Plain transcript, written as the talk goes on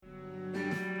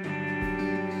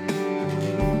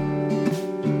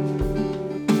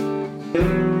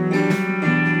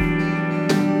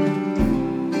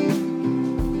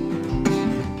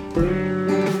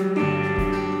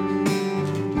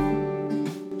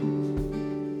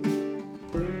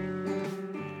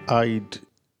Hide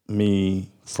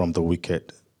me from the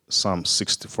wicked, Psalm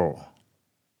 64.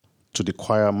 To the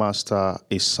choir master,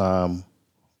 a psalm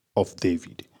of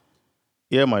David.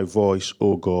 Hear my voice,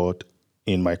 O God,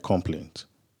 in my complaint.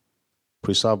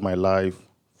 Preserve my life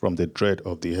from the dread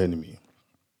of the enemy.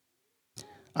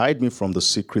 Hide me from the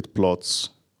secret plots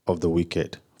of the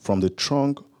wicked, from the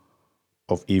throng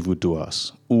of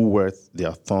evildoers, who whet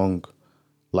their tongue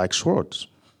like swords,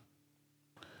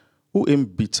 who aim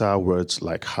bitter words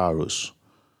like arrows,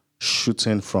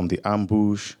 shooting from the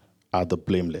ambush at the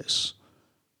blameless,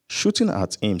 shooting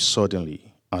at him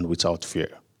suddenly and without fear.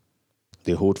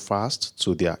 They hold fast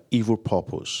to their evil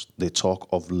purpose. They talk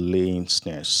of laying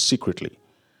snares secretly,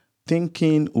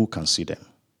 thinking who can see them.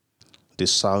 They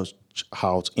search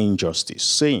out injustice,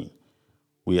 saying,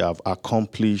 we have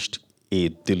accomplished a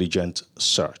diligent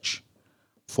search.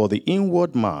 For the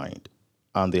inward mind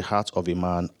and the heart of a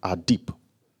man are deep,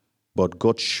 but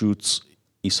God shoots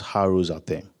his arrows at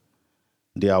them.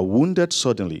 They are wounded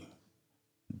suddenly.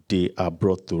 They are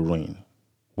brought to ruin.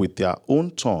 With their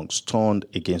own tongues turned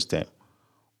against them,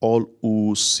 all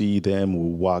who see them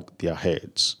will wag their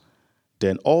heads.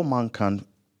 Then all mankind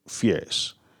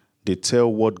fears. They tell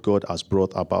what God has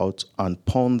brought about and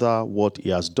ponder what he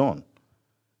has done.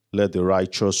 Let the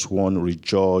righteous one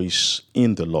rejoice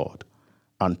in the Lord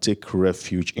and take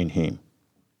refuge in him.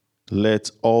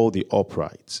 Let all the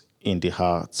upright in the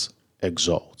heart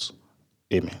exalt.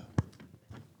 Amen.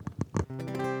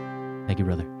 Thank you,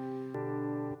 brother.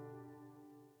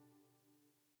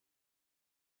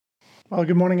 Well,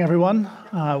 good morning, everyone.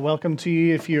 Welcome to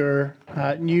you if you're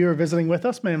new or visiting with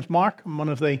us. My name's Mark. I'm one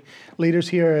of the leaders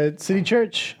here at City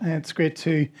Church. It's great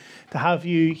to have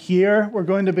you here. We're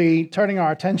going to be turning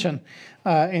our attention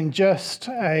in just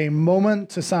a moment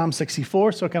to Psalm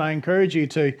 64. So can I encourage you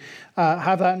to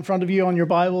have that in front of you on your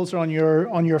Bibles or on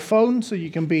your phone, so you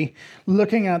can be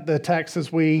looking at the text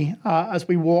as we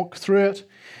walk through it.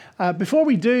 Before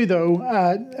we do, though,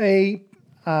 a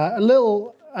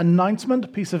little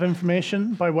announcement, piece of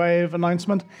information by way of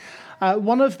announcement.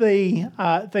 One of the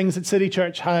things that City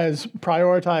Church has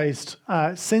prioritized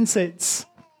since its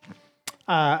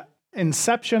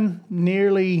inception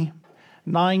nearly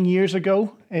 9 years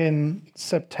ago in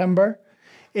September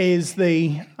is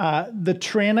the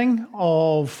training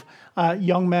of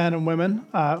young men and women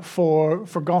for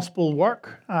gospel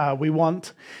work. We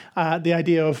want the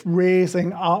idea of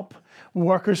raising up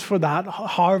workers for that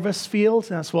harvest field.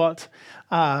 That's what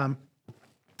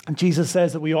Jesus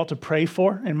says that we ought to pray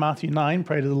for in Matthew 9,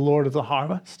 pray to the Lord of the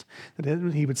harvest,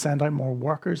 that he would send out more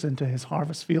workers into his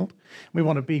harvest field. We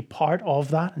want to be part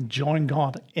of that and join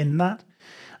God in that.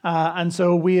 And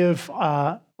so we have,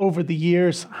 over the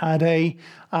years, had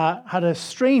a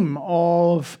stream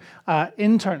of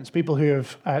interns, people who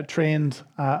have trained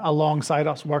alongside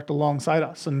us, worked alongside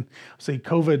us, and obviously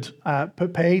COVID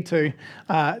put pay to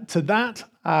that.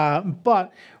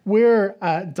 But we're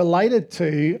delighted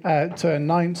to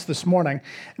announce this morning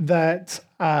that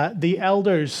the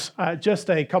elders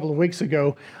just a couple of weeks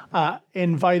ago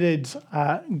invited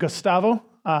Gustavo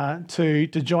to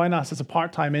join us as a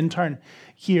part-time intern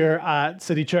here at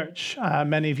City Church.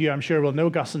 Many of you, I'm sure, will know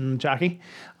Gus and Jackie,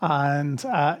 and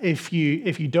if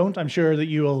you don't, I'm sure that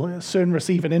you will soon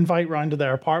receive an invite round to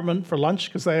their apartment for lunch,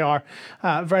 because they are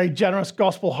very generous,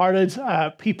 gospel-hearted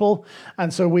people,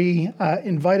 and so we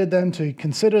invited them to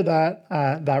consider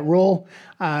that role,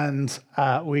 and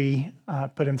we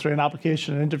put him through an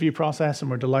application and interview process,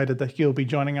 and we're delighted that he'll be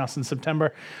joining us in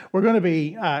September. We're going to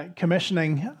be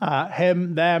commissioning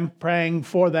them, praying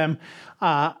for them,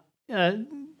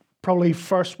 probably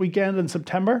first weekend in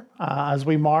September as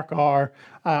we mark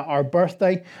our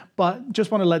birthday. But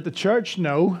just want to let the church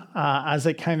know as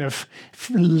it kind of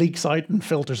leaks out and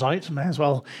filters out. May as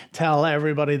well tell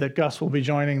everybody that Gus will be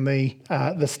joining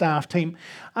the staff team,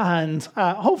 and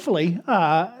hopefully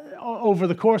over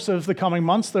the course of the coming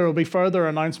months, there will be further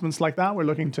announcements like that. We're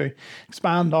looking to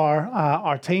expand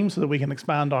our team so that we can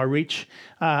expand our reach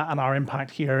and our impact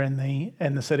here in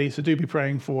the city. So do be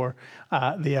praying for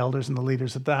the elders and the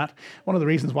leaders of that. One of the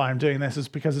reasons why I'm doing this is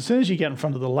because as soon as you get in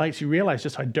front of the lights, you realize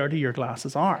just how dirty your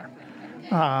glasses are.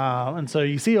 And so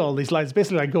you see all these lights,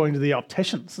 basically like going to the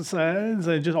opticians.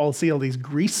 So just all see all these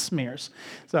grease smears.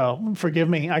 So forgive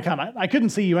me, I couldn't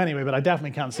see you anyway, but I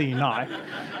definitely can't see you now.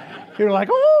 You're like,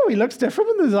 oh, he looks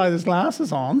different when his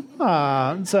glasses on.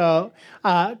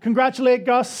 Congratulate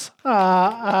Gus.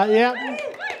 Yeah.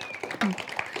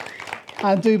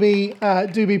 And do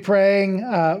be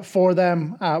praying for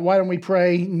them. Why don't we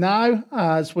pray now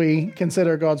as we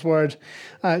consider God's word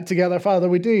together? Father,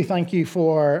 we do thank you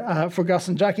for Gus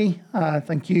and Jackie.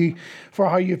 Thank you for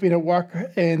how you've been at work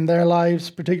in their lives,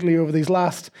 particularly over these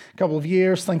last couple of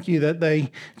years. Thank you that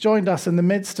they joined us in the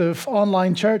midst of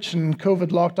online church and COVID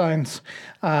lockdowns,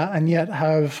 and yet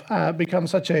have become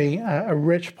such a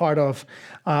rich part of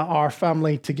our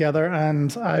family together.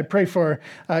 And I pray for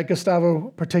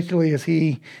Gustavo, particularly as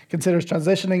he considers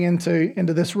transitioning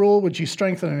into this role. Would you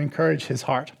strengthen and encourage his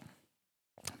heart?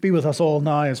 Be with us all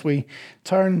now as we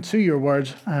turn to your word.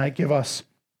 Give us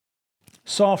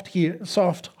soft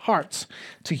hearts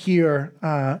to hear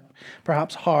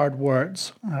perhaps hard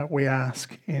words, we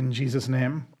ask in Jesus'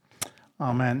 name.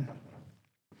 Amen.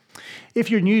 If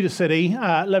you're new to City,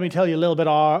 let me tell you a little bit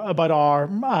about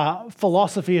our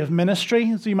philosophy of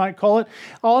ministry, as you might call it.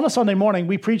 On a Sunday morning,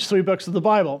 we preach through books of the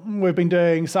Bible. We've been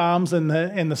doing Psalms in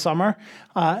the summer.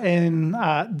 In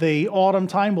the autumn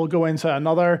time, we'll go into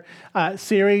another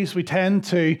series. We tend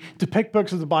to pick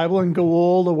books of the Bible and go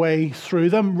all the way through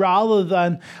them, rather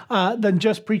than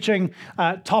just preaching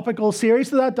topical series.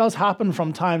 So that does happen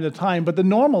from time to time, but the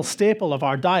normal staple of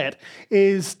our diet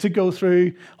is to go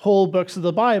through whole books of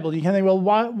the Bible. You can think, well,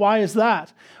 why is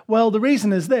that? Well, the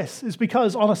reason is this, is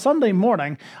because on a Sunday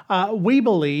morning, we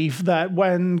believe that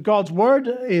when God's word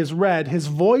is read, his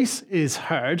voice is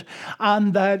heard,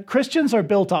 and that Christians are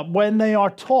built up when they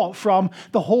are taught from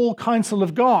the whole counsel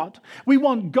of God. We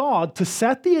want God to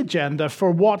set the agenda for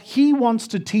what he wants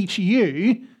to teach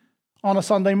you on a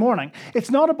Sunday morning. It's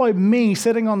not about me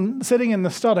sitting in the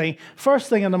study first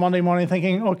thing in the Monday morning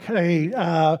thinking,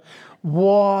 okay,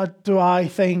 what do I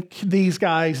think these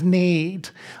guys need?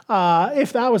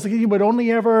 If that was the case, you would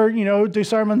only ever, do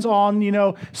sermons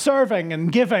on, serving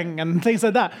and giving and things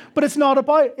like that. But it's not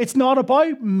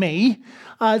about me.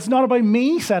 It's not about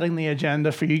me setting the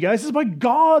agenda for you guys. It's about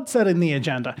God setting the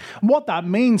agenda. What that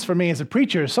means for me as a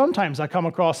preacher is sometimes I come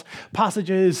across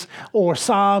passages or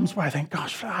Psalms where I think,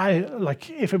 gosh,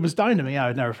 if it was down to me, I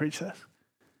would never preach this.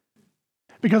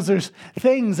 Because there's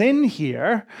things in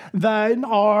here that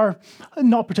are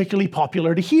not particularly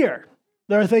popular to hear.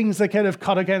 There are things that kind of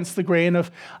cut against the grain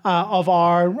of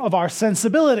our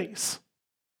sensibilities.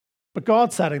 But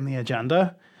God's setting the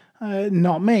agenda,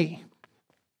 not me.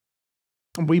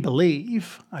 And we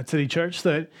believe at City Church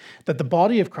that the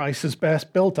body of Christ is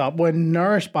best built up when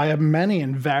nourished by a many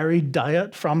and varied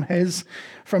diet from his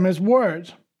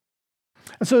word.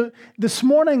 And so this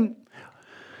morning,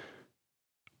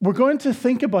 we're going to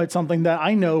think about something that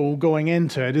I know going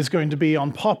into it is going to be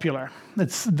unpopular.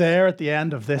 It's there at the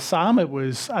end of this psalm. It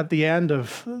was at the end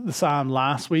of the psalm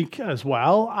last week as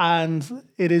well. And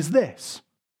it is this.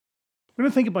 We're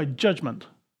going to think about judgment.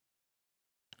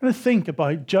 We're going to think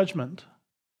about judgment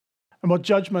and what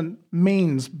judgment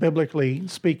means, biblically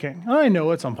speaking. And I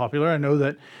know it's unpopular. I know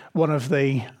that one of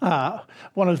the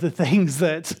things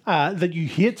that you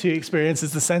hate to experience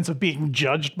is the sense of being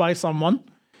judged by someone.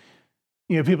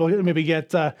 People maybe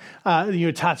get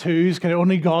tattoos.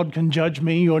 Only God can judge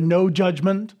me, or no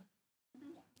judgment.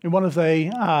 And one of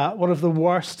the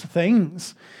worst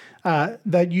things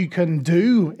that you can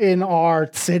do in our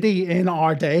city, in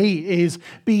our day, is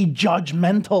be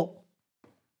judgmental.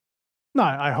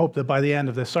 Now, I hope that by the end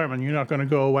of this sermon, you're not going to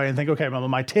go away and think, okay, well,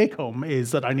 my take home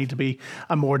is that I need to be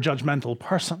a more judgmental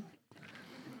person.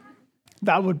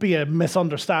 That would be a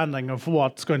misunderstanding of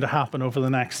what's going to happen over the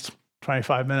next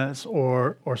 25 minutes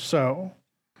or so.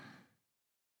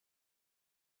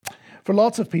 For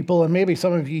lots of people, and maybe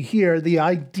some of you here, the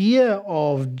idea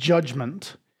of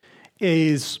judgment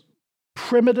is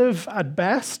primitive at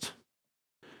best,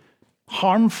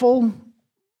 harmful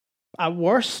at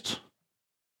worst.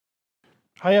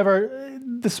 However,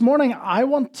 this morning I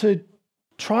want to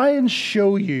try and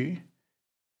show you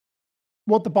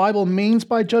what the Bible means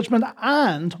by judgment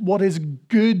and what is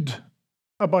good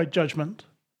about judgment.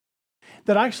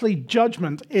 That actually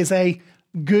judgment is a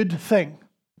good thing.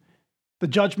 The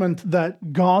judgment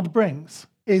that God brings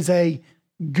is a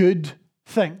good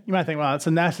thing. You might think, well, it's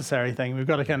a necessary thing. We've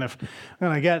got to kind of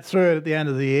get through it at the end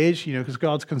of the age, because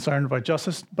God's concerned about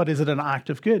justice. But is it an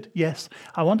act of good? Yes.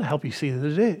 I want to help you see that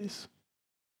it is.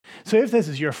 So if this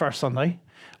is your first Sunday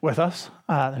with us,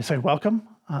 I say welcome.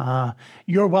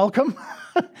 You're welcome.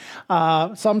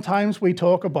 Sometimes we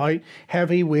talk about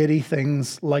heavy, weighty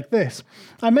things like this.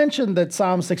 I mentioned that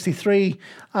Psalm 63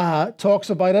 talks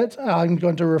about it. I'm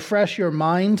going to refresh your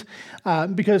mind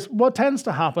because what tends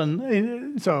to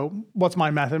happen, so what's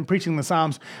my method in preaching the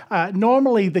Psalms?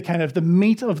 Normally the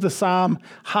meat of the Psalm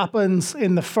happens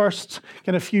in the first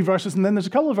kind of few verses, and then there's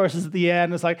a couple of verses at the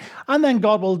end. It's like, and then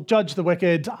God will judge the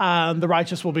wicked and the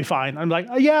righteous will be fine. I'm like,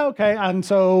 oh, yeah, okay. And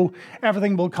so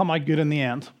everything will come out good in the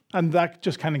end. And that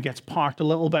just kind of gets parked a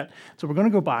little bit. So we're going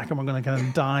to go back and we're going to kind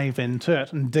of dive into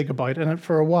it and dig about in it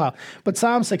for a while. But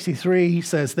Psalm 63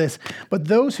 says this, but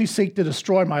those who seek to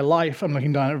destroy my life, I'm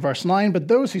looking down at verse 9, but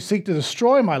those who seek to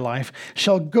destroy my life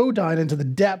shall go down into the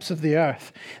depths of the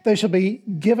earth. They shall be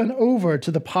given over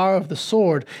to the power of the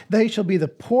sword. They shall be a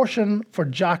portion for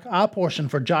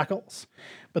jackals.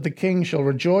 But the king shall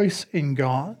rejoice in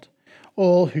God.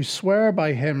 All who swear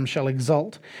by him shall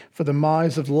exult, for the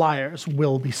mouths of liars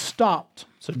will be stopped.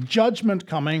 So judgment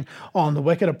coming on the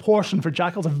wicked, a portion for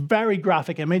jackals, a very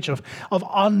graphic image of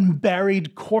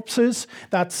unburied corpses.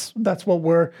 That's what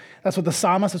the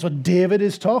psalmist, that's what David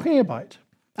is talking about.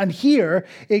 And here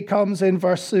it comes in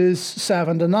verses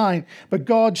 7 to 9. But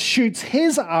God shoots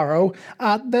his arrow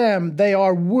at them. They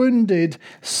are wounded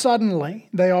suddenly.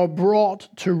 They are brought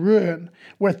to ruin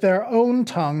with their own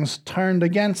tongues turned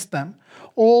against them.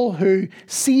 All who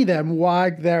see them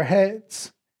wag their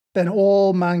heads. Then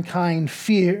all mankind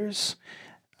fears.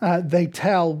 They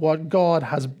tell what God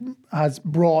has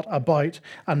brought about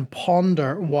and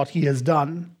ponder what he has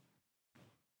done.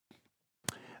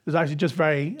 There's actually just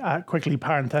very quickly,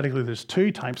 parenthetically, there's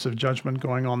two types of judgment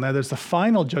going on there. There's the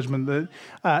final judgment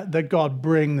that God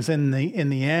brings in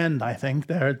the end, I think,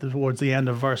 there towards the end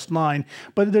of verse 9.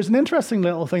 But there's an interesting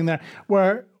little thing there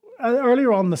where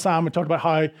earlier on in the psalm, we talked about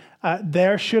how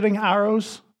they're shooting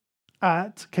arrows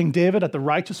at King David, at the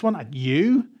righteous one, at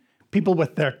you. People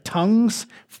with their tongues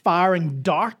firing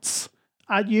darts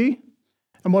at you.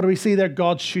 And what do we see there?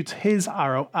 God shoots his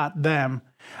arrow at them.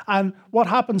 And what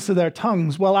happens to their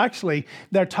tongues? Well, actually,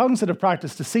 their tongues that have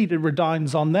practiced deceit, it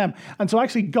redounds on them. And so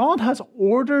actually, God has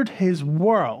ordered his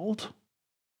world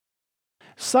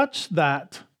such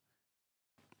that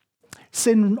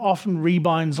sin often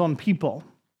rebounds on people.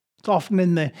 It's often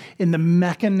in the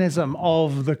mechanism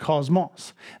of the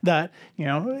cosmos that,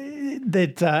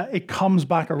 it comes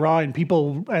back around.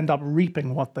 People end up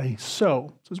reaping what they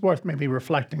sow. So it's worth maybe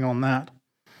reflecting on that.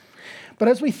 But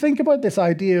as we think about this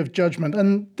idea of judgment,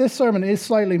 and this sermon is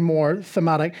slightly more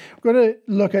thematic, we're going to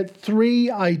look at three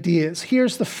ideas.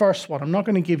 Here's the first one. I'm not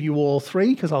going to give you all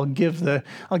three because I'll give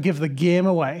the game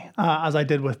away, as I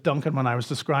did with Duncan when I was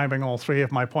describing all three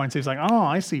of my points. He was like, oh,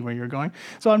 I see where you're going.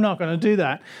 So I'm not going to do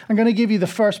that. I'm going to give you the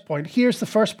first point. Here's the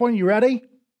first point. You ready?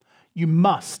 You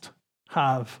must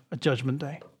have a judgment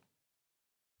day.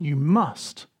 You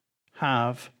must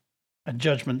have a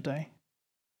judgment day.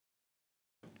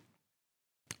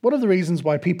 One of the reasons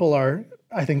why people are,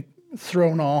 I think,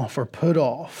 thrown off or put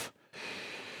off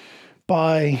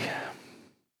by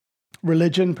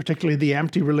religion, particularly the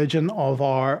empty religion of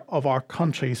our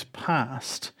country's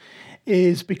past,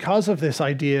 is because of this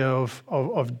idea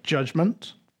of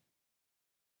judgment.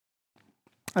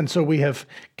 And so we have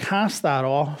cast that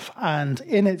off, and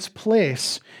in its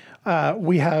place,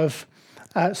 we have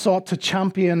sought to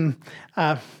champion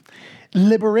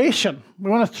liberation. We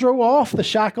want to throw off the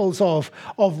shackles of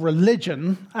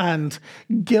religion and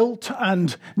guilt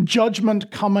and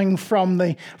judgment coming from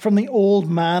the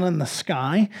old man in the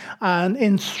sky. And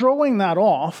in throwing that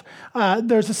off,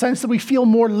 there's a sense that we feel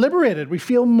more liberated. We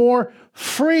feel more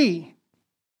free.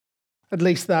 At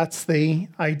least that's the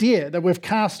idea, that we've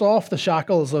cast off the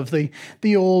shackles of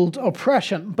the old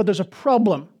oppression. But there's a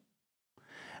problem.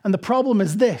 And the problem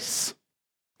is this: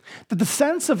 that the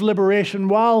sense of liberation,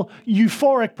 while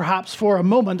euphoric perhaps for a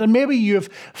moment, and maybe you've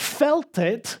felt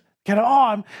it,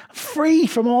 I'm free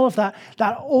from all of that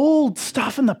old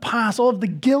stuff in the past, all of the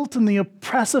guilt and the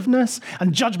oppressiveness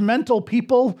and judgmental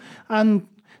people, and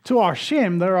to our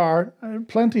shame, there are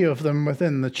plenty of them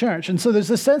within the church. And so there's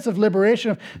this sense of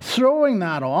liberation, of throwing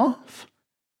that off.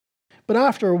 But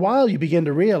after a while, you begin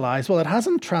to realize, well, it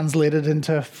hasn't translated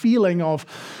into a feeling of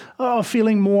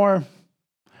feeling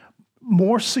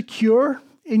more secure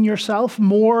in yourself,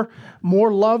 more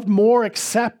loved, more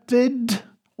accepted,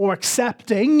 or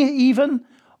accepting even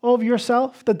of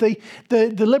yourself. That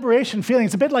the liberation feeling,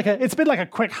 it's a bit like a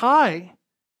quick high.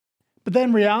 But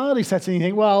then reality sets in, and you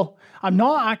think, well, I'm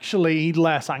not actually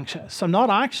less anxious. I'm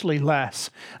not actually less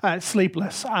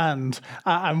sleepless and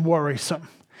worrisome.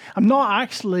 I'm not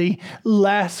actually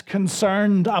less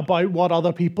concerned about what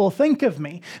other people think of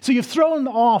me. So you've thrown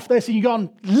off this and you've gone,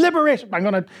 liberate. I'm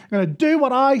going to do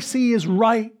what I see is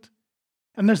right.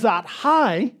 And there's that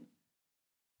high,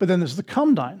 but then there's the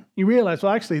come down. You realize,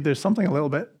 well, actually, there's something a little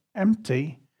bit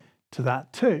empty to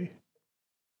that too.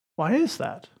 Why is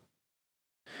that?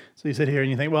 So you sit here and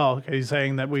you think, well, okay, he's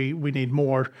saying that we need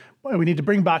more. We need to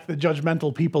bring back the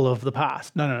judgmental people of the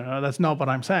past. No, that's not what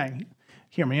I'm saying.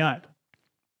 Hear me out.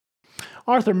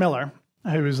 Arthur Miller,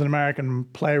 who was an American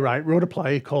playwright, wrote a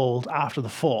play called After the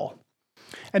Fall.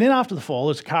 And in After the Fall,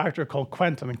 there's a character called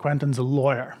Quentin, and Quentin's a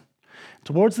lawyer.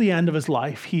 Towards the end of his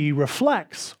life, he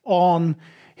reflects on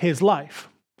his life.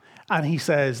 And he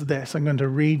says this, I'm going to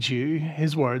read you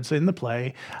his words in the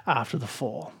play After the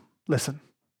Fall. Listen.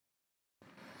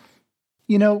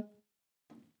 You know,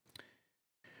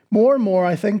 more and more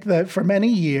I think that for many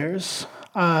years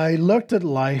I looked at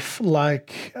life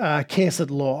like a case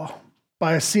at law,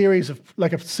 by a series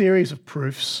of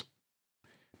proofs.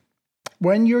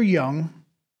 When you're young,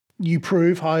 you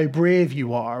prove how brave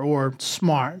you are or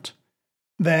smart.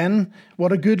 Then,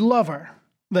 what a good lover.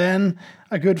 Then,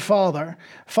 a good father.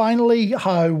 Finally,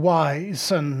 how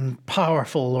wise and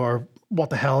powerful or what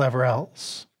the hell ever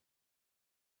else.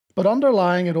 But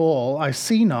underlying it all, I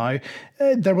see now,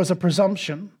 there was a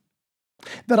presumption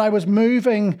that I was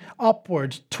moving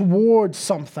upward towards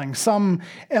something, some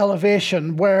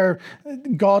elevation where,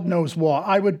 God knows what,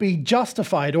 I would be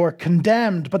justified or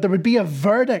condemned, but there would be a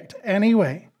verdict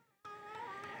anyway.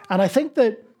 And I think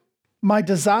that my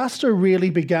disaster really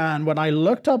began when I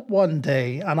looked up one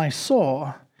day and I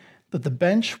saw that the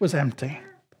bench was empty.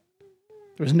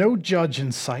 There was no judge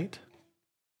in sight.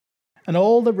 And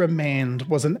all that remained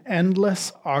was an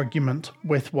endless argument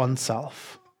with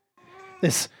oneself.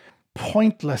 This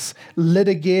pointless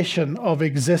litigation of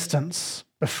existence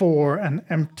before an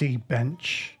empty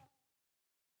bench.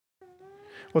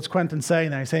 What's Quentin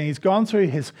saying there? He's saying he's gone through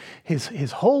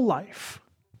his whole life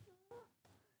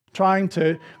trying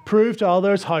to prove to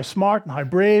others how smart and how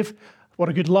brave, what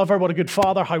a good lover, what a good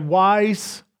father, how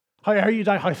wise, how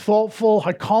erudite, how thoughtful,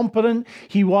 how competent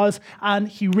he was. And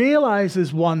he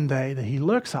realizes one day that he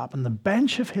looks up and the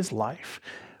bench of his life,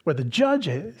 where the judge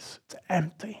is, it's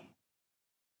empty.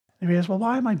 And he realizes, well,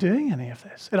 why am I doing any of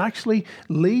this? It actually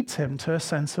leads him to a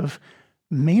sense of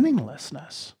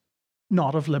meaninglessness,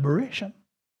 not of liberation.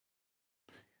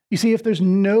 You see, if there's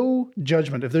no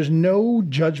judgment, if there's no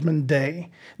judgment day,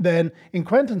 then in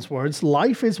Quentin's words,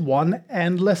 life is one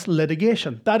endless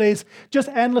litigation. That is just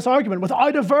endless argument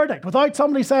without a verdict, without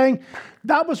somebody saying,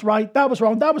 that was right, that was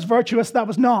wrong, that was virtuous, that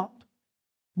was not.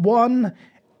 One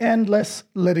endless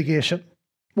litigation.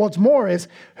 What's more is,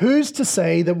 who's to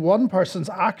say that one person's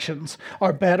actions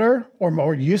are better or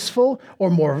more useful or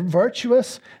more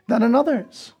virtuous than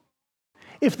another's?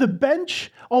 If the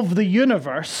bench of the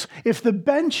universe, if the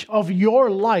bench of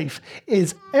your life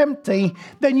is empty,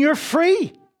 then you're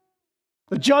free.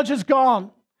 The judge is gone.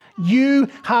 You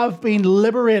have been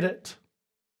liberated.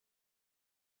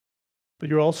 But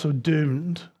you're also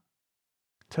doomed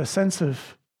to a sense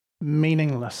of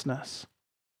meaninglessness,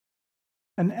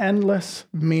 an endless,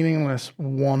 meaningless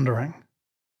wandering.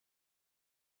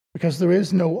 Because there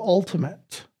is no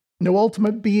ultimate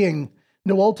being,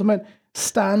 no ultimate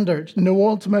standard, no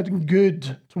ultimate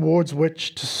good towards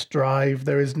which to strive.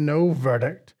 There is no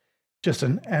verdict, just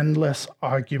an endless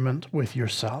argument with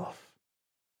yourself.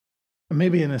 And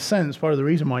maybe in a sense, part of the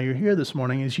reason why you're here this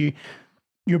morning is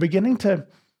you're beginning to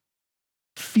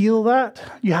feel that.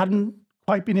 You hadn't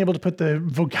quite been able to put the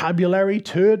vocabulary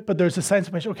to it, but there's a sense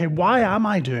in which, okay, why am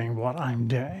I doing what I'm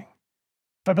doing?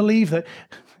 If I believe that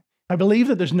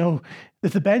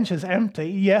that the bench is empty.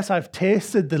 Yes, I've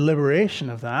tasted the liberation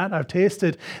of that. I've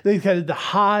tasted the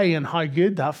high and how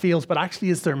good that feels, but actually,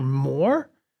 is there more?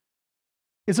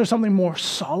 Is there something more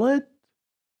solid?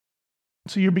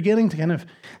 So you're beginning to kind of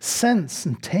sense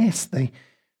and taste the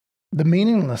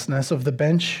meaninglessness of the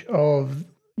bench of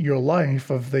your life,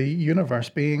 of the universe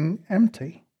being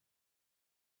empty.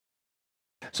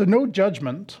 So no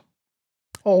judgment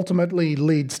ultimately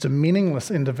leads to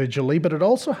meaningless individually, but it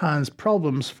also has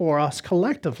problems for us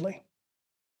collectively,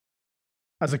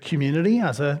 as a community,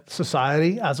 as a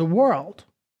society, as a world.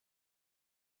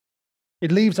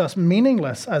 It leaves us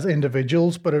meaningless as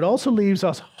individuals, but it also leaves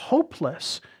us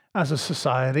hopeless as a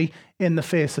society in the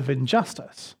face of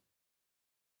injustice.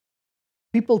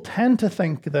 People tend to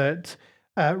think that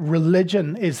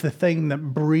religion is the thing that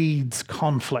breeds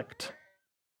conflict,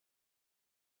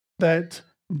 that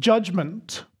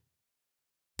judgment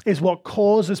is what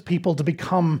causes people to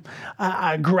become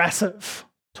aggressive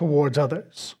towards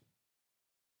others.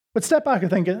 But step back and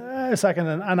think a second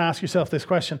and ask yourself this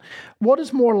question. What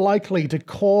is more likely to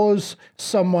cause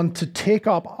someone to take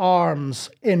up arms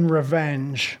in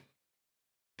revenge?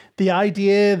 The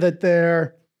idea that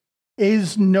there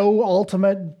is no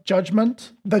ultimate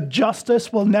judgment, that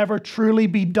justice will never truly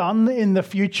be done in the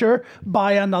future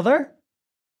by another?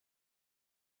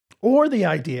 Or the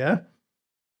idea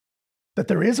that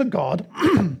there is a God,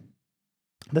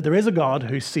 that there is a God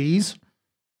who sees,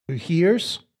 who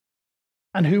hears,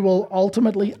 and who will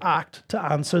ultimately act to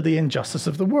answer the injustice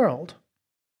of the world?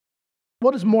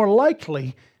 What is more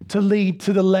likely to lead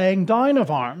to the laying down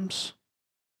of arms?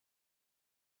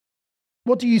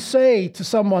 What do you say to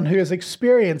someone who has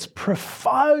experienced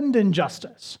profound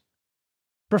injustice,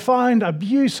 profound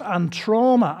abuse and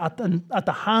trauma at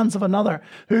the hands of another,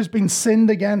 who's been sinned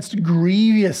against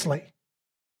grievously,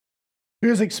 who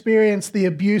has experienced the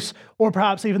abuse or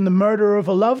perhaps even the murder of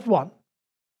a loved one?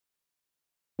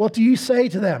 What do you say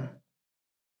to them?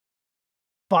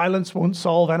 Violence won't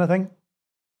solve anything.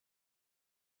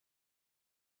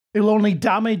 It'll only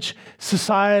damage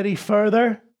society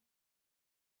further.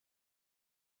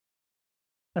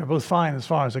 They're both fine as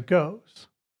far as it goes.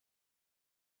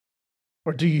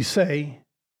 Or do you say,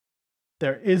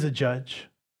 there is a judge,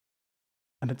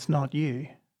 and it's not you?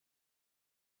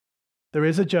 There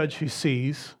is a judge who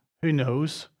sees, who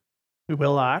knows, who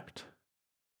will act,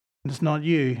 and it's not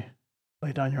you.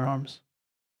 Lay down your arms.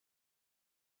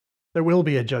 There will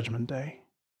be a judgment day.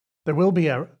 There will be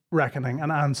a reckoning, an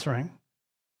answering.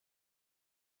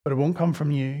 But it won't come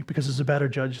from you because there's a better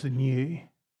judge than you.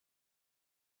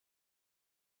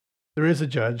 There is a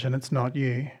judge and it's not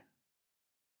you.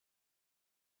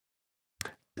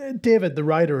 David, the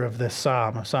writer of this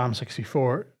psalm, Psalm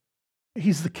 64,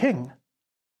 he's the king.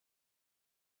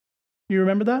 You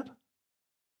remember that?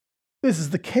 This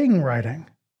is the king writing.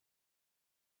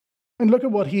 And look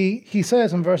at what he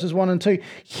says in verses 1 and 2.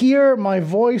 Hear my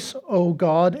voice, O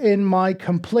God, in my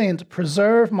complaint.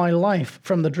 Preserve my life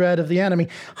from the dread of the enemy.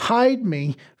 Hide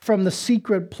me from the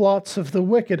secret plots of the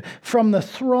wicked, from the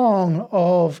throng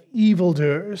of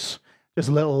evildoers. Just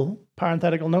a little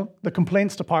parenthetical note. The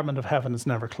complaints department of heaven is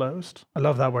never closed. I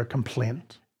love that word,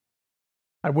 complaint.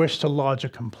 I wish to lodge a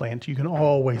complaint. You can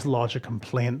always lodge a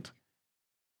complaint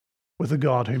with the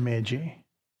God who made you.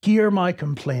 Hear my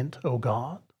complaint, O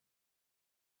God.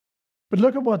 But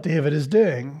look at what David is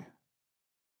doing.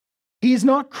 He's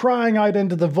not crying out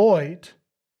into the void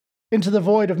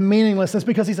of meaninglessness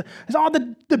because he's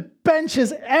the bench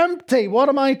is empty. What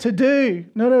am I to do?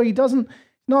 No, he doesn't,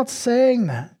 not saying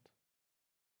that.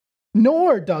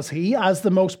 Nor does he, as the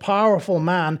most powerful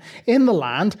man in the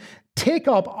land, take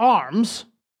up arms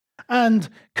and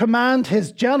command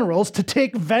his generals to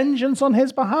take vengeance on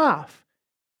his behalf.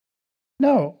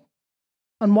 No.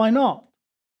 And why not?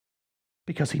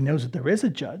 Because he knows that there is a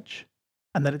judge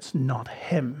and that it's not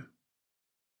him.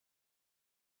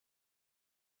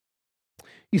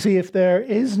 You see, if there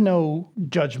is no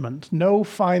judgment, no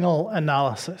final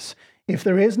analysis, if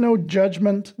there is no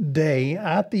judgment day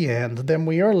at the end, then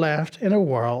we are left in a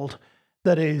world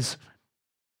that is,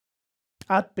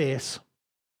 at base,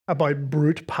 about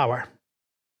brute power.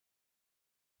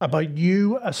 About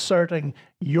you asserting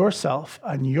yourself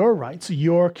and your rights,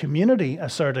 your community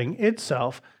asserting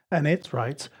itself and its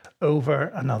rights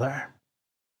over another.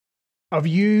 Of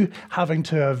you having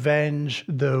to avenge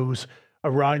those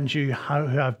around you who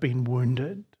have been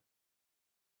wounded.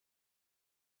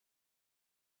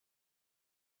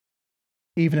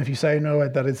 Even if you say, no,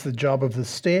 that is the job of the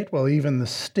state, well, even the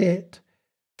state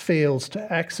fails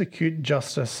to execute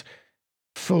justice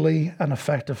fully and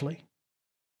effectively.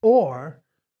 Or,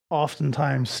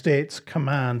 oftentimes, states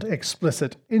command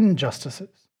explicit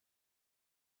injustices.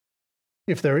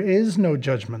 If there is no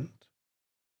judgment,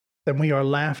 then we are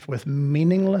left with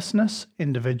meaninglessness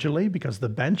individually because the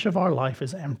bench of our life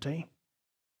is empty.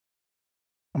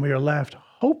 And we are left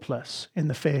hopeless in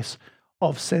the face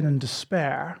of sin and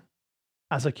despair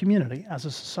as a community, as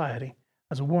a society,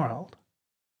 as a world.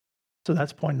 So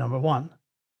that's point number one.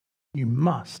 You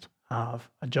must have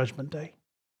a judgment day.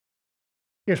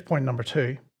 Here's point number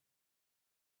two.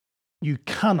 You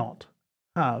cannot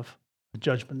have a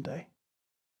judgment day.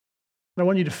 And I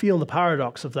want you to feel the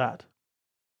paradox of that,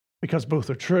 because both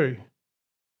are true.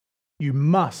 You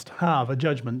must have a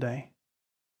judgment day.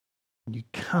 You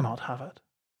cannot have it.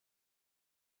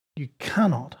 You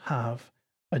cannot have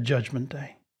a judgment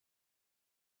day.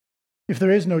 If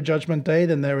there is no judgment day,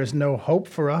 then there is no hope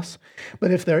for us.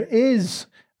 But if there is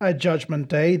a judgment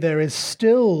day, there is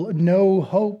still no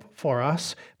hope for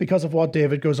us because of what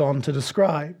David goes on to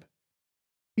describe.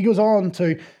 He goes on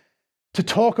to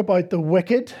talk about the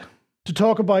wicked, to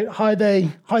talk about how they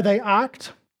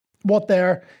act, what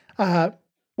their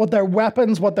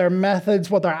weapons, what their methods,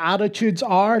 what their attitudes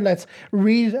are. Let's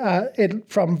read it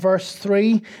from verse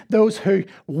 3. Those who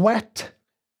whet,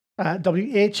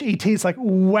 W-H-E-T, it's like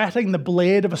whetting the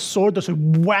blade of a sword. Those who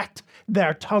whet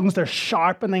their tongues, they're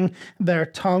sharpening their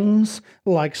tongues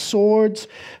like swords,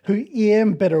 who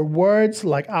aim bitter words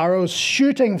like arrows,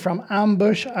 shooting from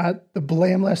ambush at the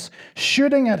blameless,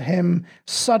 shooting at him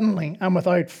suddenly and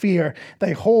without fear.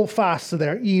 They hold fast to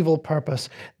their evil purpose.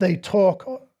 They talk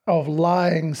of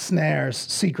lying snares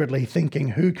secretly, thinking,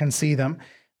 who can see them?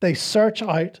 They search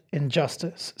out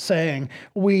injustice, saying,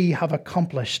 we have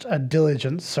accomplished a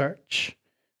diligent search,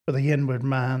 for the inward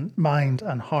mind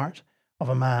and heart of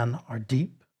a man are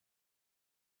deep.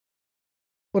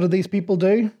 What do these people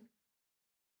do?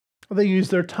 They use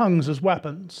their tongues as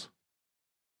weapons.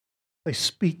 They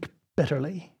speak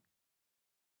bitterly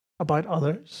about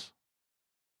others.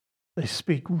 They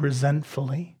speak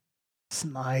resentfully,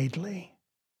 snidely,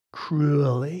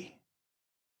 cruelly.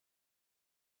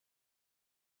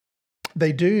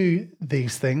 They do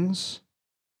these things,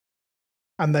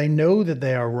 and they know that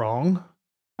they are wrong,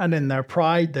 and in their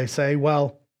pride they say,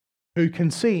 well, who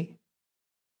can see?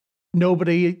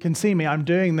 Nobody can see me. I'm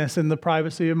doing this in the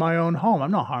privacy of my own home.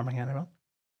 I'm not harming anyone.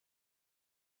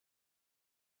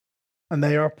 And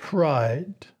they are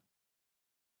proud.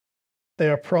 They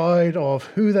are proud of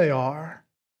who they are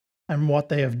and what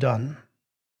they have done.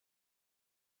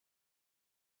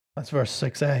 That's verse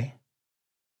 6a.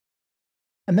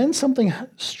 And then something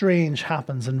strange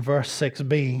happens in verse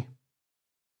 6b,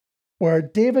 where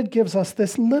David gives us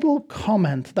this little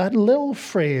comment, that little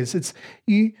phrase. It's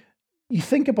you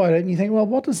think about it and you think, well,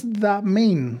 what does that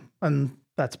mean? And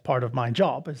that's part of my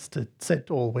job, is to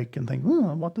sit all week and think,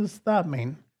 what does that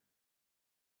mean?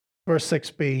 Verse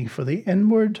 6b, for the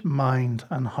inward mind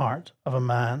and heart of a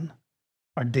man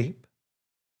are deep.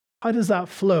 How does that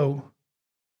flow?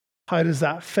 How does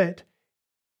that fit?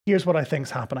 Here's what I think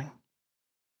is happening.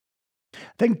 I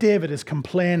think David is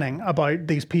complaining about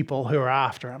these people who are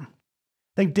after him.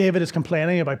 I think David is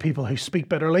complaining about people who speak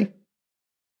bitterly,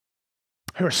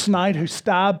 who are snide, who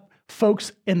stab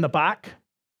folks in the back,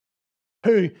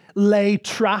 who lay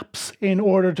traps in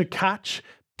order to catch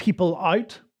people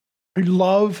out, who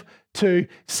love to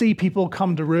see people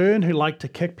come to ruin, who like to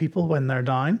kick people when they're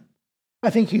down.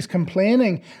 I think he's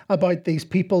complaining about these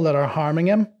people that are harming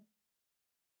him.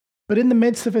 But in the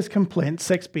midst of his complaint,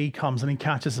 6b comes and he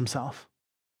catches himself.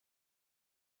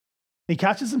 He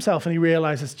catches himself and he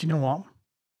realizes, do you know what?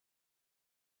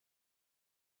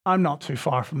 I'm not too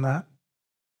far from that.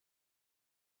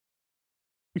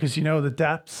 Because you know, the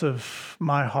depths of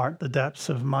my heart, the depths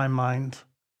of my mind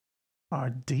are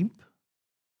deep.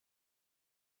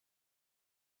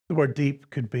 The word deep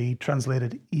could be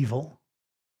translated evil.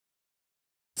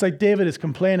 It's like David is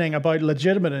complaining about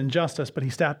legitimate injustice, but he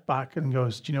stepped back and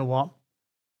goes, do you know what?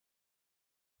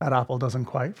 That apple doesn't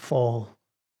quite fall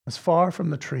as far from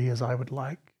the tree as I would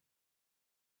like.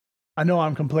 I know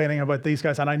I'm complaining about these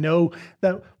guys, and I know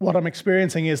that what I'm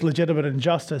experiencing is legitimate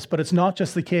injustice, but it's not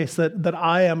just the case that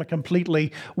I am a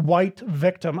completely white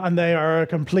victim and they are a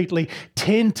completely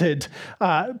tainted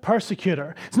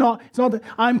persecutor. It's not that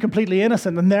I'm completely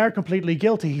innocent and they're completely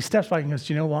guilty. He steps back and goes,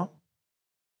 do you know what?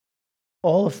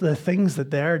 All of the things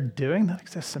that they're doing, that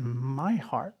exists in my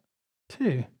heart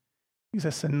too,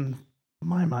 exists in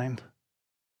my mind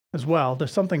as well.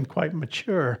 There's something quite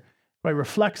mature, quite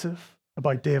reflexive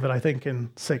about David, I think, in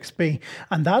 6b.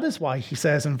 And that is why he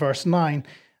says in verse 9,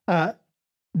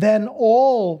 then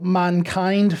all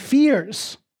mankind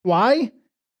fears. Why?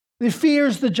 It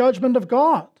fears the judgment of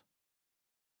God.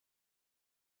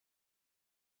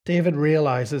 David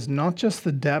realizes not just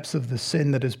the depths of the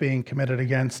sin that is being committed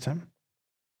against him,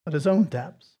 but his own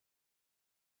depths.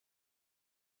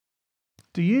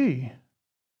 Do you?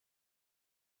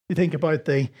 You think about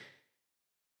the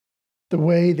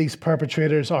way these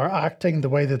perpetrators are acting, the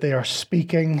way that they are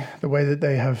speaking, the way that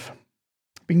they have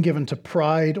been given to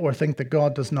pride or think that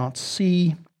God does not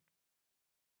see.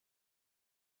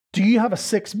 Do you have a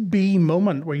 6b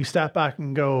moment where you step back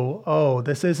and go, oh,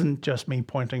 this isn't just me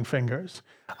pointing fingers.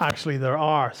 Actually, there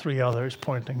are 3 others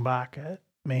pointing back at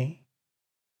me.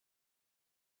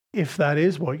 If that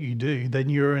is what you do, then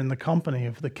you're in the company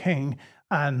of the King,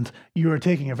 and you are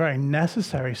taking a very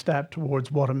necessary step towards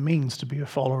what it means to be a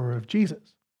follower of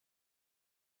Jesus.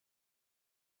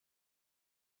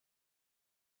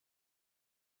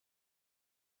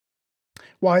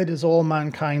 Why does all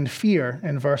mankind fear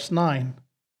in verse 9?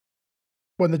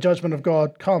 When the judgment of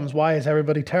God comes, why is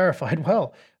everybody terrified?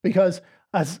 Well, because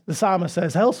as the psalmist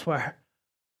says elsewhere,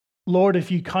 Lord, if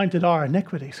you counted our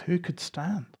iniquities, who could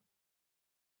stand?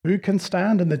 Who can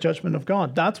stand in the judgment of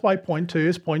God? That's why point 2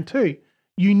 is point 2.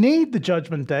 You need the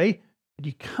judgment day, but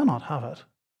you cannot have it.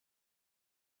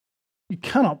 You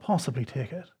cannot possibly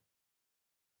take it.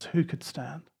 So who could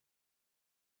stand?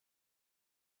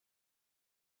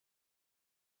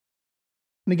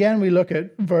 And again, we look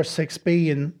at verse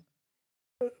 6b and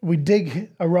we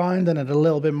dig around in it a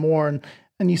little bit more,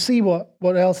 and you see what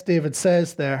else David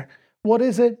says there. What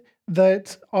is it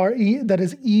that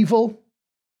is evil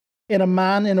in a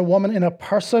man, in a woman, in a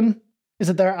person? Is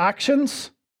it their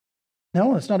actions?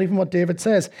 No, it's not even what David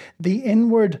says. The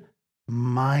inward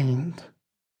mind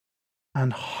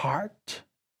and heart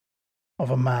of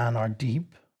a man are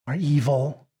deep, are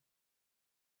evil.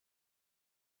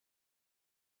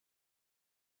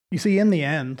 You see, in the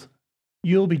end,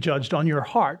 you'll be judged on your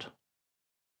heart,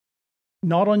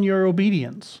 not on your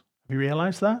obedience. Have you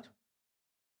realized that?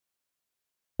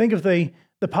 Think of the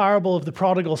parable of the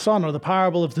prodigal son, or the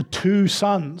parable of the two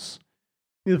sons.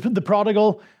 The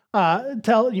prodigal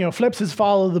flips his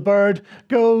fowl of the bird,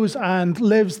 goes and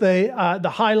lives the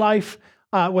high life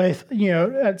with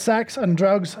sex and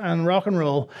drugs and rock and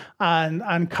roll,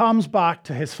 and comes back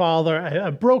to his father,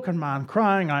 a broken man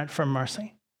crying out for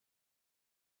mercy.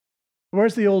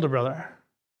 Where's the older brother?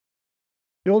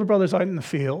 The older brother's out in the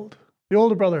field. The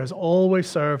older brother has always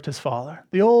served his father.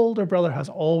 The older brother has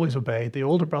always obeyed. The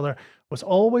older brother was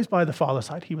always by the father's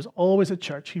side. He was always at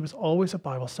church. He was always at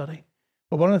Bible study.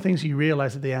 But one of the things you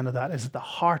realize at the end of that is that the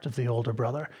heart of the older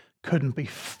brother couldn't be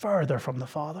further from the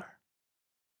father.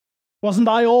 Wasn't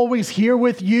I always here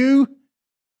with you?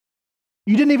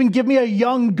 You didn't even give me a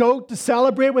young goat to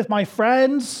celebrate with my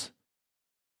friends.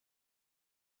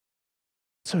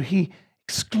 So he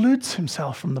excludes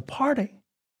himself from the party.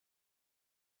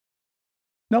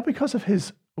 Not because of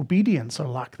his obedience or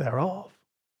lack thereof,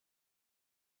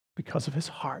 because of his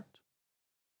heart.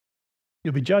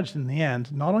 You'll be judged in the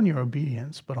end, not on your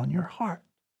obedience, but on your heart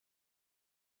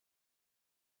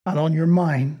and on your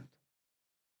mind.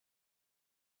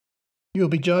 You'll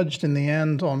be judged in the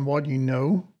end on what you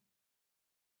know.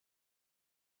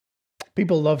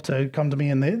 People love to come to me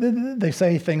and they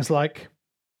say things like,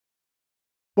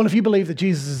 well, if you believe that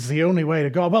Jesus is the only way to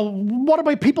God, well, what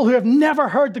about people who have never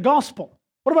heard the gospel?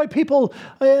 What about people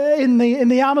in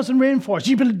the Amazon rainforest?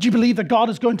 Do you believe that God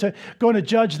is going to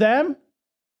judge them?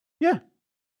 Yeah.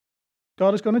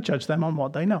 God is going to judge them on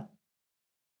what they know.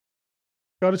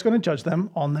 God is going to judge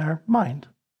them on their mind.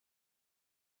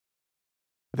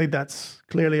 I think that's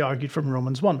clearly argued from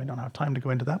Romans 1. We don't have time to go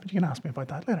into that, but you can ask me about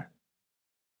that later.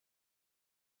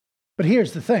 But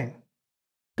here's the thing.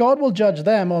 God will judge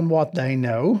them on what they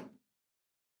know,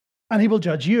 and he will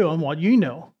judge you on what you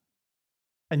know.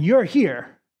 And you're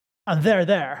here, and they're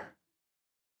there,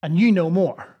 and you know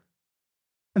more.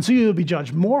 And so you'll be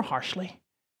judged more harshly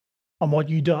on what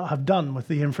you have done with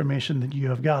the information that you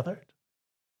have gathered.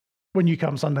 When you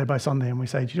come Sunday by Sunday and we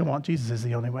say, do you know what? Jesus is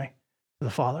the only way to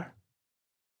the Father.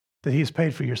 That he has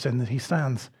paid for your sin, that he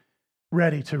stands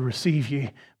ready to receive you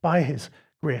by his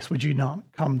grace. Would you not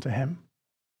come to him?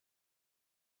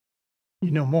 You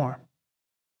know more.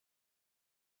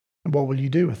 And what will you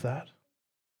do with that?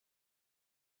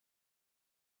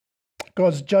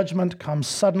 God's judgment comes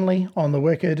suddenly on the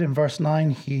wicked. In verse 9,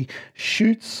 he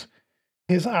shoots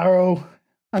his arrow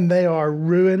and they are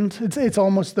ruined. It's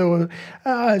almost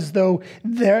as though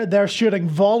they're shooting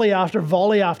volley after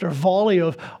volley after volley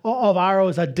of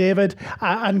arrows at David,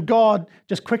 and God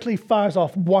just quickly fires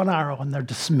off one arrow and they're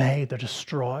dismayed, they're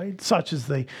destroyed. Such is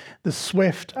the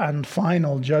swift and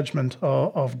final judgment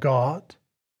of God.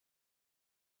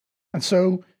 And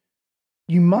so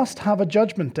you must have a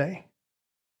judgment day,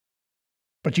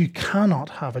 but you cannot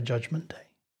have a judgment day.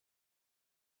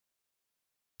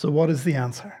 So what is the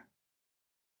answer?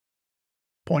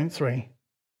 Point 3.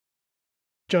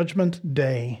 Judgment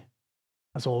day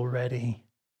has already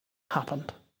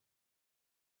happened.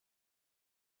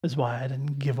 This is why I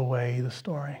didn't give away the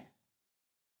story.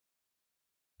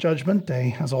 Judgment day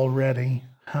has already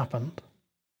happened.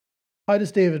 How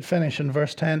does David finish in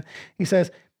verse 10? He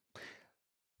says,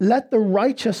 "Let the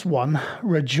righteous one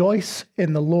rejoice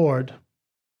in the Lord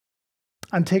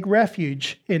and take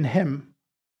refuge in him.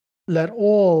 Let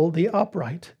all the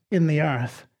upright in the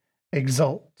earth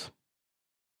exult."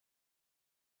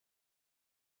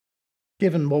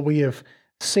 Given what we have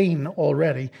seen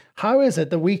already, how is it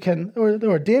that we can,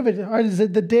 or David, how is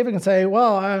it that David can say,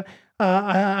 well,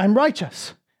 I'm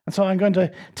righteous, and so I'm going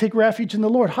to take refuge in the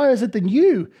Lord? How is it that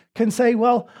you can say,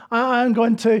 well, I'm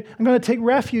going to take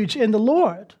refuge in the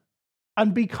Lord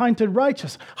and be counted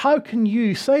righteous? How can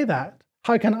you say that?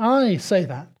 How can I say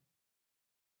that?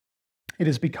 It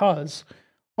is because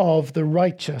of the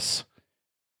righteous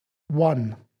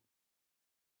one.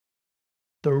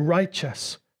 the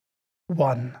righteous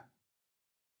one.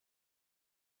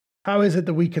 How is it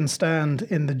that we can stand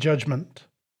in the judgment?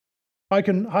 How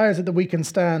is it that we can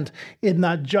stand in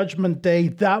that judgment day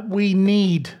that we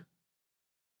need?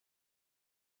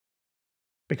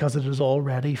 Because it has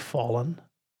already fallen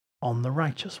on the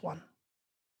righteous one.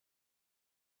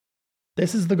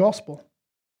 This is the gospel.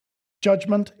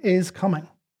 Judgment is coming.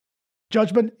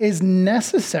 Judgment is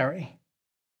necessary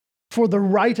for the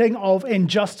righting of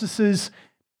injustices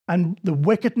and the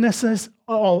wickednesses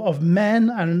of men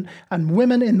and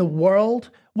women in the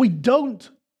world. We don't,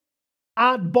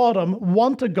 at bottom,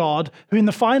 want a God who, in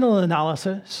the final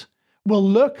analysis, will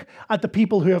look at the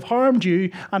people who have harmed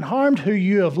you and harmed who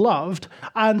you have loved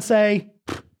and say,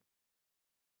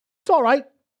 it's all right,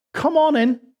 come on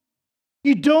in.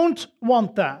 You don't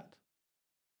want that.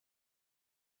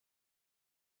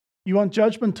 You want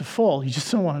judgment to fall. You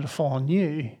just don't want it to fall on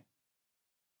you.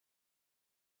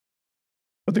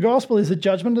 But the gospel is that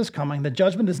judgment is coming, that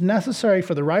judgment is necessary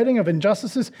for the righting of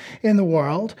injustices in the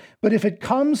world. But if it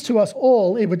comes to us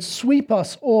all, it would sweep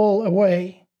us all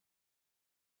away.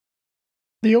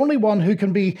 The only one who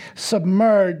can be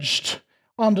submerged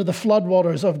under the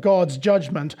floodwaters of God's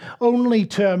judgment, only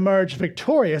to emerge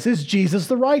victorious, is Jesus,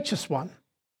 the righteous one.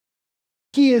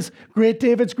 He is great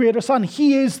David's greater son.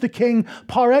 He is the king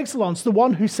par excellence, the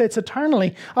one who sits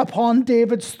eternally upon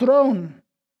David's throne.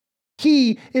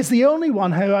 He is the only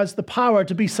one who has the power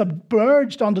to be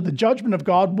submerged under the judgment of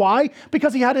God. Why?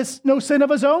 Because he had no sin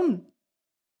of his own.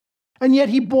 And yet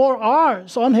he bore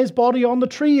ours on his body on the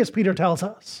tree, as Peter tells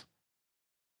us.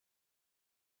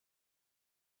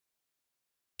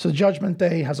 So Judgment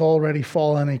Day has already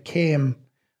fallen. It came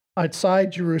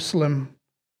outside Jerusalem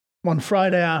one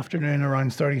Friday afternoon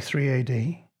around 33 AD.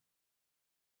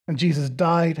 And Jesus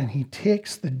died, and he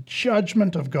takes the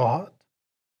judgment of God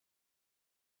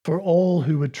for all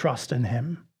who would trust in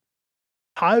him.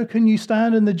 How can you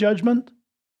stand in the judgment?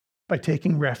 By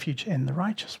taking refuge in the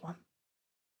righteous one.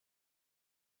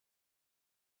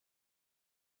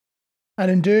 And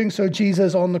in doing so,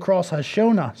 Jesus on the cross has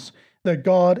shown us that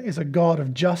God is a God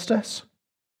of justice,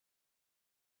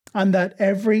 and that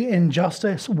every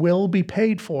injustice will be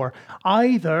paid for,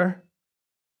 either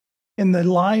in the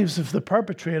lives of the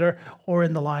perpetrator or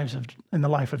in the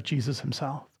life of Jesus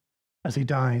himself, as he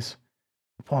dies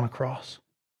upon a cross.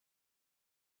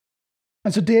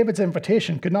 And so David's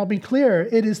invitation could not be clearer.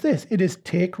 It is this: it is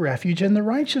take refuge in the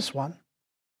righteous one.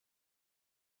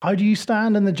 How do you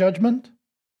stand in the judgment?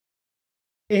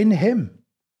 In him.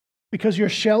 Because you're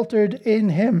sheltered in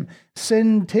him,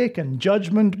 sin taken,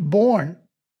 judgment borne.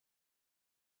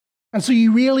 And so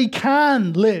you really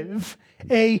can live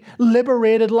a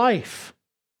liberated life,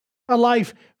 a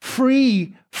life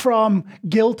free from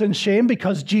guilt and shame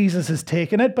because Jesus has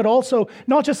taken it, but also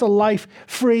not just a life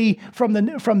free from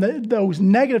those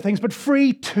negative things, but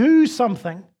free to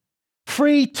something,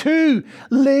 free to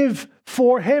live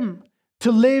for him,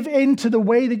 to live into the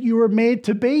way that you were made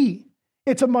to be.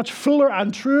 It's a much fuller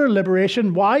and truer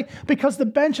liberation. Why? Because the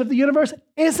bench of the universe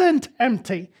isn't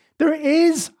empty. There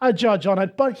is a judge on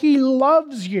it, but he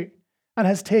loves you and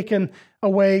has taken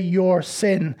away your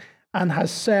sin and has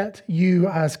set you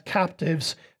as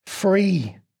captives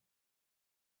free.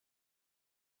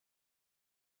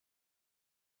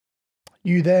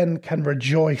 You then can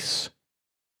rejoice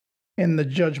in the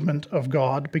judgment of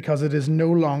God because it is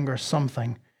no longer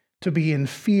something to be in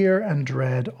fear and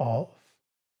dread of.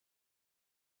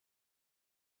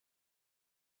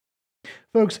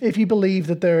 Folks, if you believe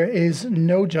that there is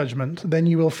no judgment, then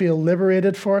you will feel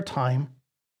liberated for a time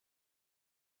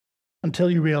until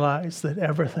you realize that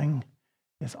everything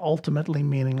is ultimately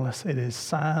meaningless. It is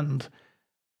sand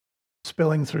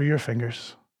spilling through your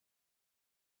fingers.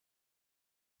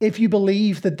 If you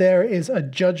believe that there is a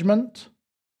judgment,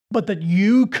 but that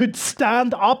you could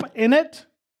stand up in it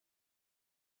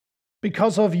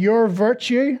because of your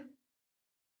virtue,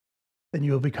 then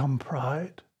you will become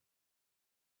proud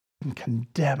and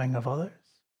condemning of others,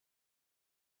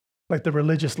 like the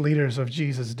religious leaders of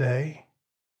Jesus' day.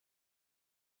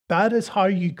 That is how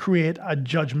you create a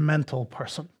judgmental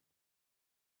person.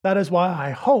 That is why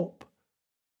I hope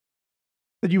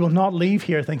that you will not leave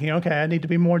here thinking, okay, I need to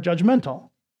be more judgmental.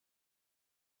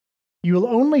 You will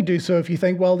only do so if you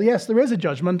think, well, yes, there is a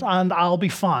judgment and I'll be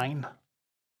fine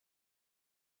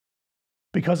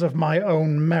because of my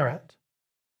own merit,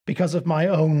 because of my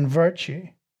own virtue.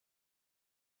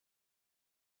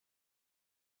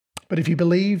 But if you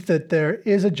believe that there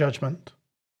is a judgment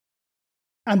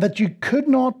and that you could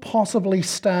not possibly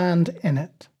stand in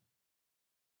it,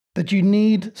 that you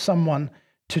need someone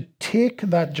to take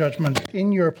that judgment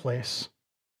in your place,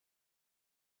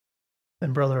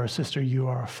 then brother or sister, you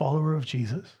are a follower of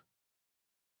Jesus.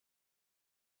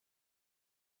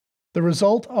 The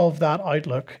result of that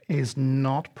outlook is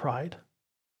not pride.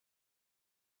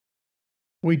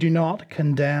 We do not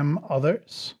condemn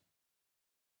others.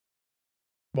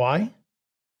 Why?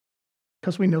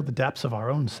 Because we know the depths of our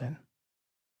own sin.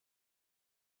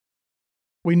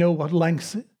 We know what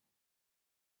lengths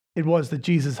it was that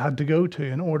Jesus had to go to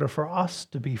in order for us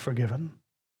to be forgiven.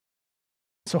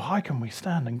 So how can we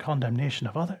stand in condemnation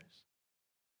of others?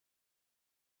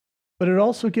 But it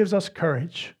also gives us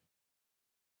courage,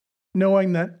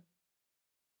 knowing that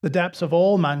the depths of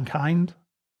all mankind,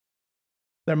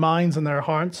 their minds and their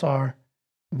hearts are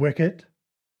wicked.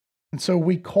 And so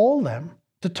we call them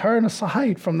to turn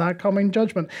aside from that coming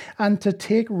judgment and to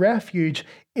take refuge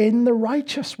in the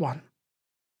righteous one.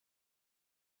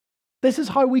 This is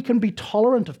how we can be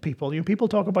tolerant of people. People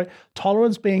talk about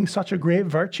tolerance being such a great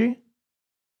virtue.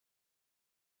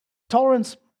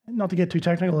 Tolerance, not to get too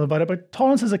technical about it, but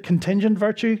tolerance is a contingent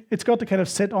virtue. It's got to kind of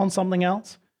sit on something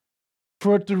else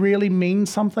for it to really mean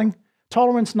something.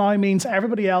 Tolerance now means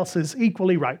everybody else is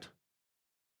equally right.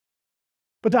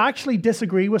 But to actually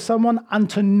disagree with someone and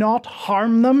to not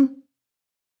harm them,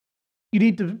 you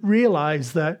need to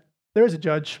realize that there is a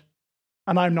judge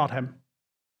and I'm not him.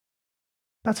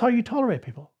 That's how you tolerate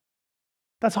people.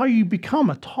 That's how you become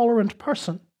a tolerant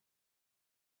person.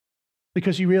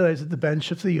 Because you realize that the bench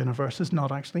of the universe is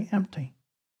not actually empty.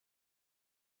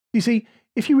 You see,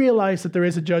 if you realize that there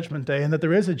is a judgment day and that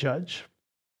there is a judge,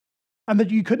 and that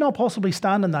you could not possibly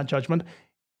stand in that judgment,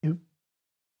 it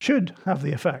should have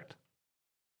the effect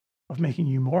of making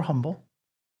you more humble,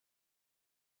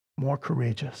 more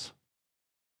courageous,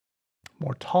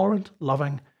 more tolerant,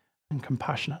 loving, and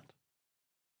compassionate.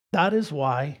 That is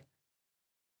why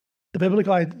the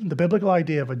biblical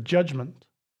idea of a judgment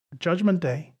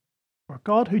day, or a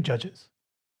God who judges,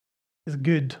 is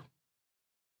good.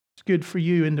 It's good for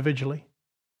you individually.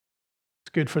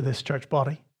 It's good for this church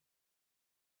body.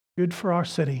 Good for our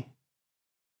city.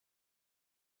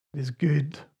 It is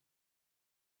good.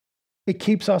 It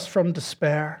keeps us from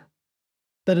despair.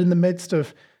 That in the midst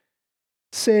of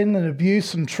sin and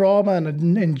abuse and trauma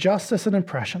and injustice and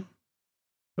oppression,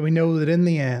 that we know that in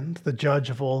the end, the judge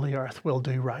of all the earth will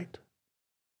do right.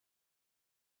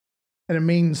 And it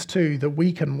means too that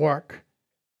we can work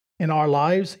in our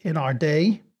lives, in our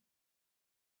day,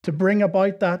 to bring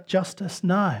about that justice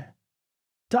now,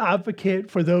 to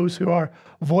advocate for those who are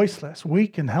voiceless,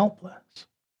 weak and helpless,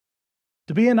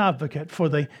 to be an advocate for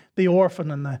the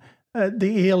orphan and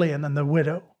the alien and the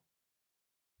widow,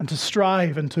 and to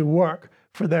strive and to work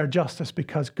for their justice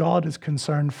because God is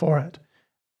concerned for it.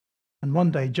 And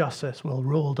one day justice will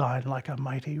roll down like a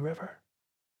mighty river.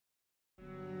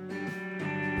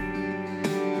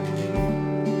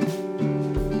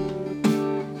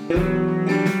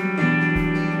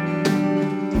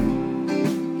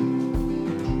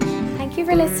 Thank you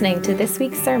for listening to this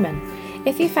week's sermon.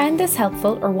 If you found this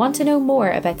helpful or want to know more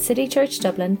about City Church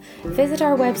Dublin, visit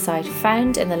our website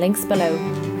found in the links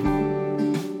below.